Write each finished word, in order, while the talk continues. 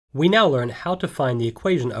We now learn how to find the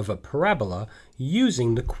equation of a parabola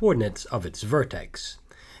using the coordinates of its vertex.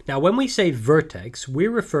 Now, when we say vertex,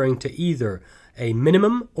 we're referring to either a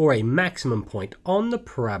minimum or a maximum point on the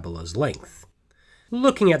parabola's length.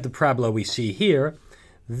 Looking at the parabola we see here,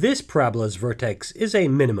 this parabola's vertex is a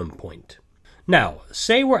minimum point. Now,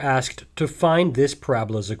 say we're asked to find this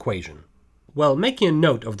parabola's equation. Well, making a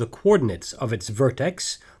note of the coordinates of its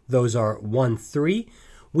vertex, those are 1, 3,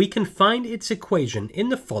 we can find its equation in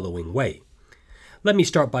the following way. Let me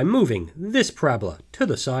start by moving this parabola to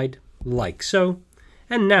the side, like so,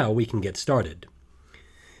 and now we can get started.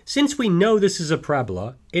 Since we know this is a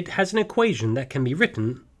parabola, it has an equation that can be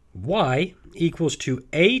written y equals to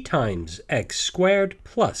a times x squared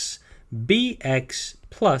plus bx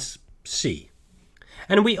plus c.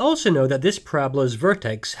 And we also know that this parabola's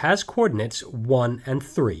vertex has coordinates 1 and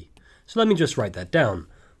 3. So let me just write that down.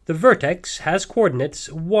 The vertex has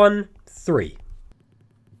coordinates 1, 3.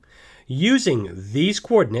 Using these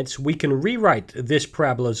coordinates, we can rewrite this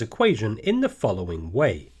parabola's equation in the following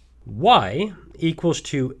way. Y equals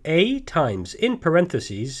to a times, in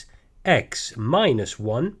parentheses, x minus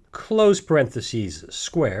 1, close parentheses,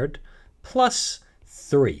 squared, plus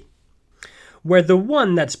 3. Where the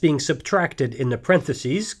 1 that's being subtracted in the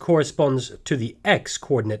parentheses corresponds to the x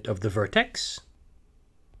coordinate of the vertex,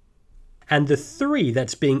 and the 3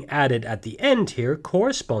 that's being added at the end here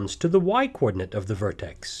corresponds to the y-coordinate of the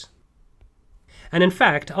vertex. And in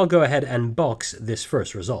fact, I'll go ahead and box this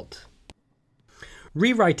first result.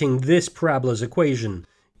 Rewriting this parabola's equation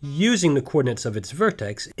using the coordinates of its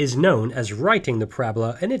vertex is known as writing the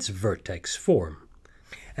parabola in its vertex form.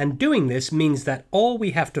 And doing this means that all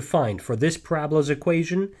we have to find for this parabola's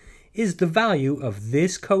equation is the value of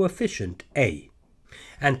this coefficient a.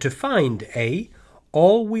 And to find a,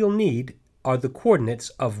 all we'll need are the coordinates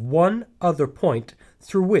of one other point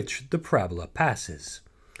through which the parabola passes.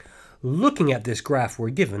 Looking at this graph we're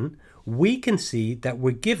given, we can see that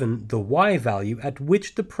we're given the y value at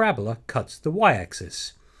which the parabola cuts the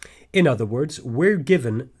y-axis. In other words, we're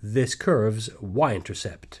given this curve's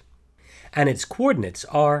y-intercept. And its coordinates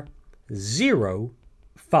are 0,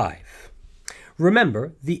 5.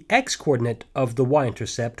 Remember, the x-coordinate of the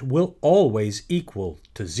y-intercept will always equal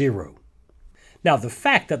to 0. Now, the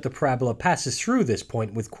fact that the parabola passes through this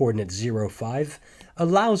point with coordinates 0, 5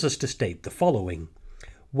 allows us to state the following.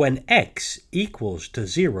 When x equals to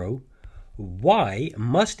 0, y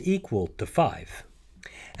must equal to 5.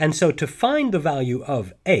 And so to find the value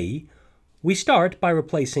of a, we start by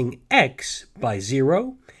replacing x by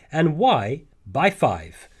 0 and y by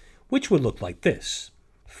 5, which would look like this.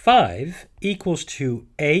 5 equals to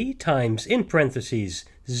a times, in parentheses,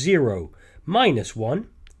 0 minus 1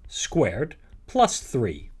 squared plus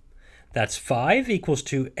 3. That's 5 equals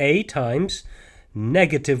to a times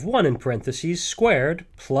negative 1 in parentheses squared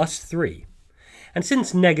plus 3. And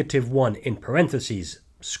since negative 1 in parentheses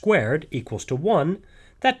squared equals to 1,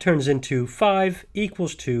 that turns into 5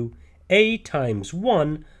 equals to a times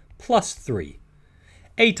 1 plus 3.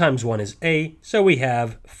 A times 1 is a, so we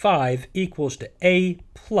have 5 equals to a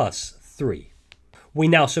plus 3. We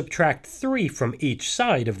now subtract 3 from each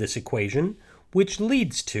side of this equation, which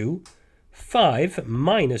leads to 5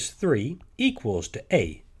 minus 3 equals to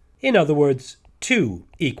a. In other words, 2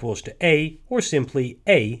 equals to a, or simply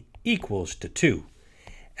a equals to 2.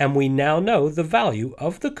 And we now know the value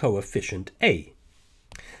of the coefficient a.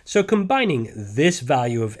 So combining this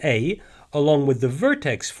value of a along with the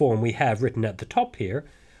vertex form we have written at the top here,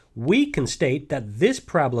 we can state that this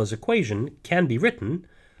parabola's equation can be written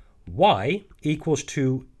y equals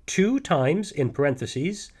to 2 times, in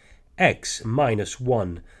parentheses, x minus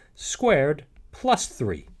 1 squared plus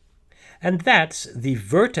 3. And that's the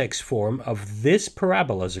vertex form of this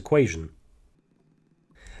parabola's equation.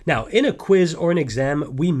 Now, in a quiz or an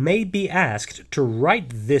exam, we may be asked to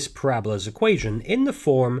write this parabola's equation in the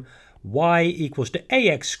form y equals to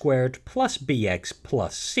ax squared plus bx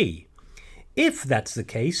plus c. If that's the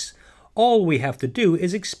case, all we have to do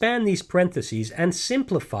is expand these parentheses and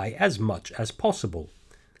simplify as much as possible.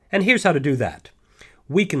 And here's how to do that.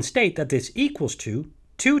 We can state that this equals to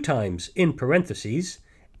 2 times, in parentheses,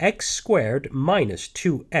 x squared minus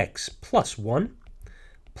 2x plus 1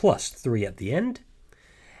 plus 3 at the end.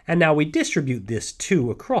 And now we distribute this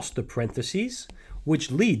 2 across the parentheses,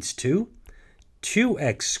 which leads to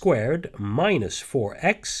 2x squared minus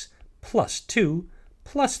 4x plus 2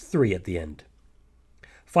 plus 3 at the end.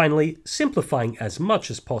 Finally, simplifying as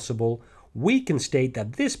much as possible, we can state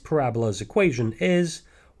that this parabola's equation is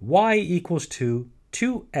y equals to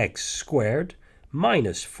 2x squared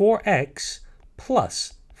minus 4x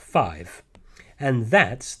plus 5. And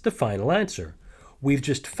that's the final answer. we've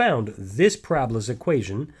just found this parabola's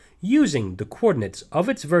equation using the coordinates of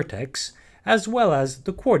its vertex as well as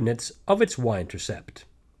the coordinates of its y-intercept.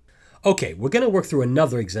 Okay, we're going to work through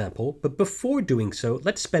another example, but before doing so,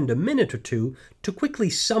 let's spend a minute or two to quickly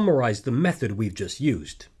summarize the method we've just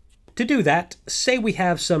used. To do that, say we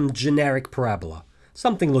have some generic parabola,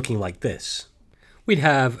 something looking like this. We'd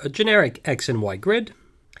have a generic x and y grid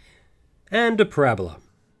and a parabola.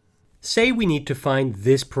 Say we need to find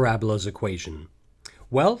this parabola's equation.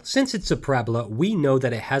 Well, since it's a parabola, we know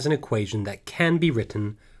that it has an equation that can be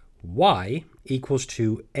written y equals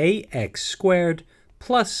to ax squared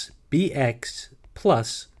plus bx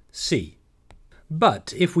plus c.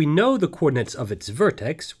 But if we know the coordinates of its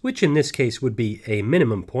vertex, which in this case would be a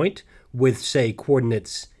minimum point with, say,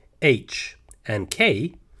 coordinates h and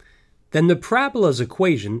k, then the parabola's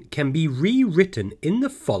equation can be rewritten in the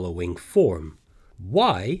following form.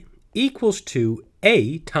 Y equals to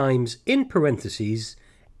a times, in parentheses,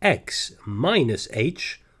 x minus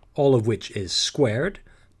h, all of which is squared,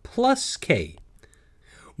 plus k,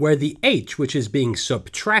 where the h which is being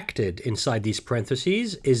subtracted inside these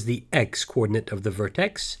parentheses is the x coordinate of the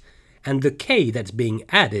vertex, and the k that's being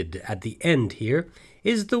added at the end here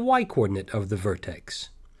is the y coordinate of the vertex.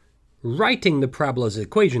 Writing the parabola's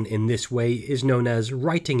equation in this way is known as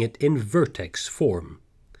writing it in vertex form.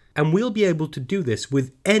 And we'll be able to do this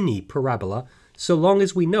with any parabola so long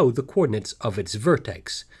as we know the coordinates of its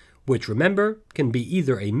vertex, which, remember, can be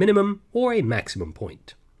either a minimum or a maximum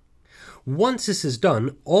point. Once this is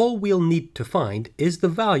done, all we'll need to find is the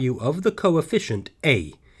value of the coefficient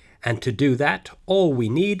a, and to do that, all we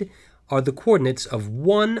need are the coordinates of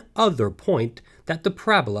one other point that the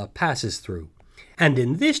parabola passes through. And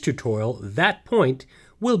in this tutorial, that point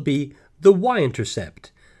will be the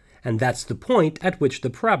y-intercept, and that's the point at which the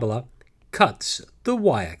parabola cuts the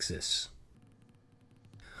y-axis.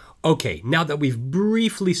 Okay, now that we've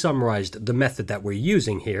briefly summarized the method that we're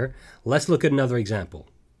using here, let's look at another example.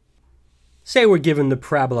 Say we're given the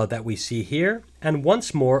parabola that we see here, and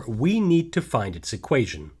once more we need to find its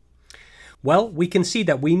equation. Well, we can see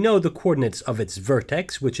that we know the coordinates of its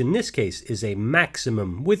vertex, which in this case is a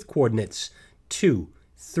maximum with coordinates 2,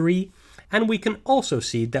 3, and we can also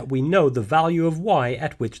see that we know the value of y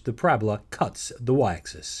at which the parabola cuts the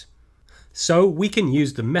y-axis. So we can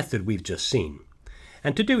use the method we've just seen.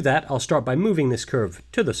 And to do that, I'll start by moving this curve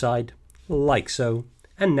to the side, like so,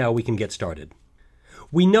 and now we can get started.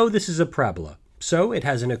 We know this is a parabola, so it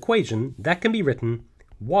has an equation that can be written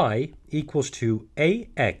y equals to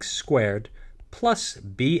ax squared plus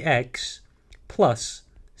bx plus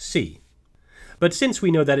c. But since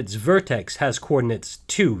we know that its vertex has coordinates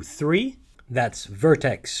 2, 3, that's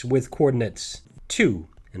vertex with coordinates 2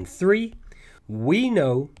 and 3, we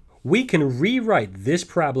know we can rewrite this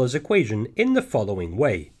parabola's equation in the following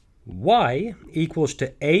way. Y equals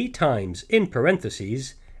to a times, in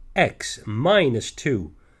parentheses, x minus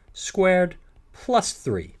 2 squared plus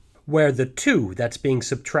 3, where the 2 that's being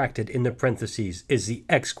subtracted in the parentheses is the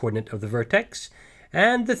x coordinate of the vertex,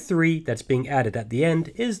 and the 3 that's being added at the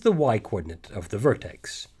end is the y coordinate of the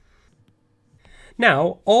vertex.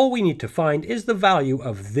 Now, all we need to find is the value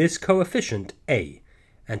of this coefficient a,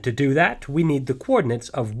 and to do that, we need the coordinates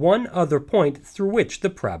of one other point through which the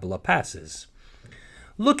parabola passes.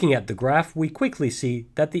 Looking at the graph, we quickly see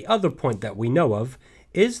that the other point that we know of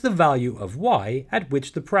is the value of y at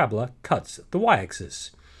which the parabola cuts the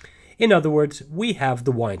y-axis. In other words, we have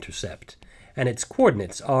the y-intercept, and its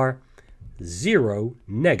coordinates are 0,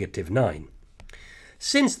 negative 9.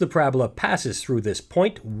 Since the parabola passes through this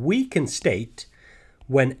point, we can state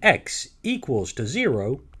when x equals to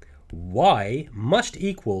 0, y must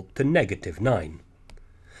equal to negative 9.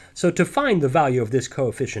 So to find the value of this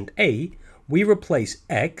coefficient a, we replace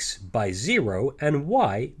x by 0 and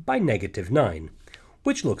y by negative 9,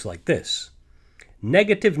 which looks like this.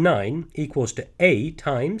 Negative 9 equals to a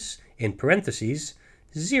times, in parentheses,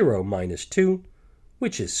 0 minus 2,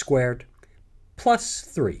 which is squared, plus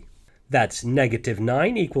 3. That's negative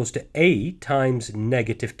 9 equals to a times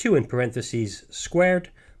negative 2, in parentheses, squared,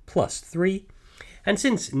 plus 3. And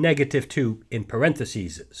since negative 2 in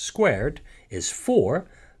parentheses squared is 4,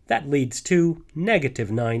 that leads to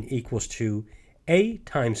negative 9 equals to a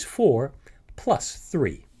times 4 plus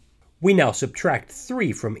 3. We now subtract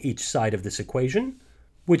 3 from each side of this equation,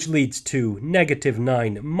 which leads to negative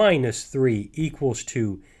 9 minus 3 equals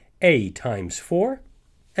to a times 4.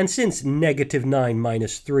 And since negative 9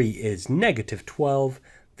 minus 3 is negative 12,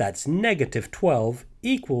 that's negative 12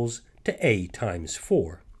 equals to a times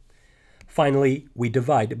 4. Finally, we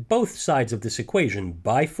divide both sides of this equation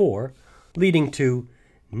by 4, leading to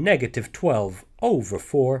negative 12 over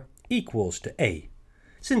 4 equals to a.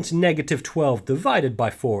 Since negative 12 divided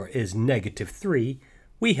by 4 is negative 3,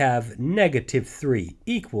 we have negative 3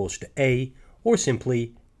 equals to a, or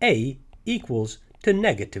simply a equals to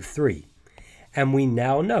negative 3. And we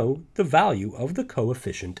now know the value of the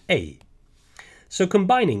coefficient a. So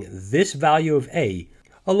combining this value of a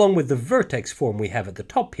along with the vertex form we have at the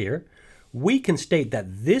top here, we can state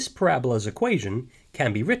that this parabola's equation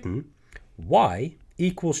can be written y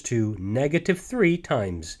equals to negative 3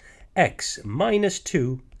 times x minus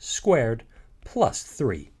 2 squared plus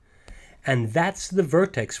 3. And that's the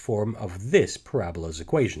vertex form of this parabola's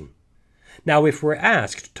equation. Now, if we're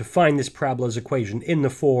asked to find this parabola's equation in the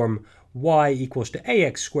form y equals to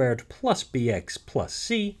ax squared plus bx plus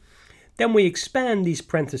c, then we expand these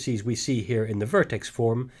parentheses we see here in the vertex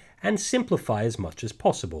form and simplify as much as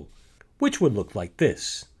possible, which would look like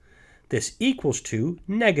this. This equals to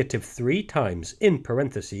negative 3 times, in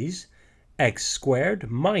parentheses, x squared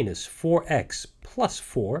minus 4x plus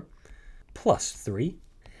 4 plus 3.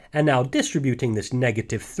 And now distributing this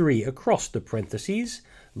negative 3 across the parentheses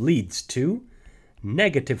leads to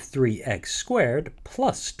negative 3x squared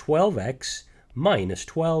plus 12x minus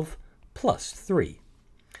 12 plus 3.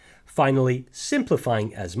 Finally,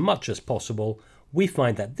 simplifying as much as possible, we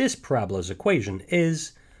find that this parabola's equation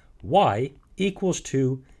is y equals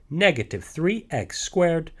to negative 3x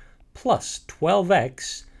squared plus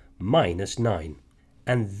 12x minus 9.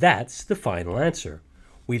 And that's the final answer.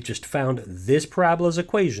 We've just found this parabola's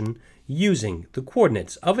equation using the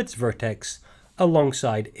coordinates of its vertex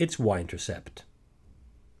alongside its y-intercept.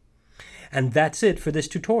 And that's it for this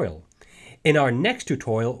tutorial. In our next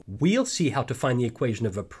tutorial, we'll see how to find the equation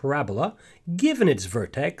of a parabola given its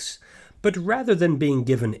vertex, but rather than being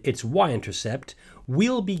given its y-intercept,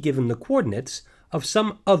 we'll be given the coordinates of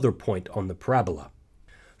some other point on the parabola.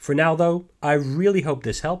 For now though, I really hope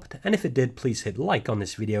this helped, and if it did, please hit like on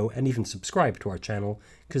this video and even subscribe to our channel,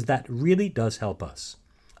 because that really does help us.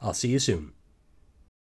 I'll see you soon.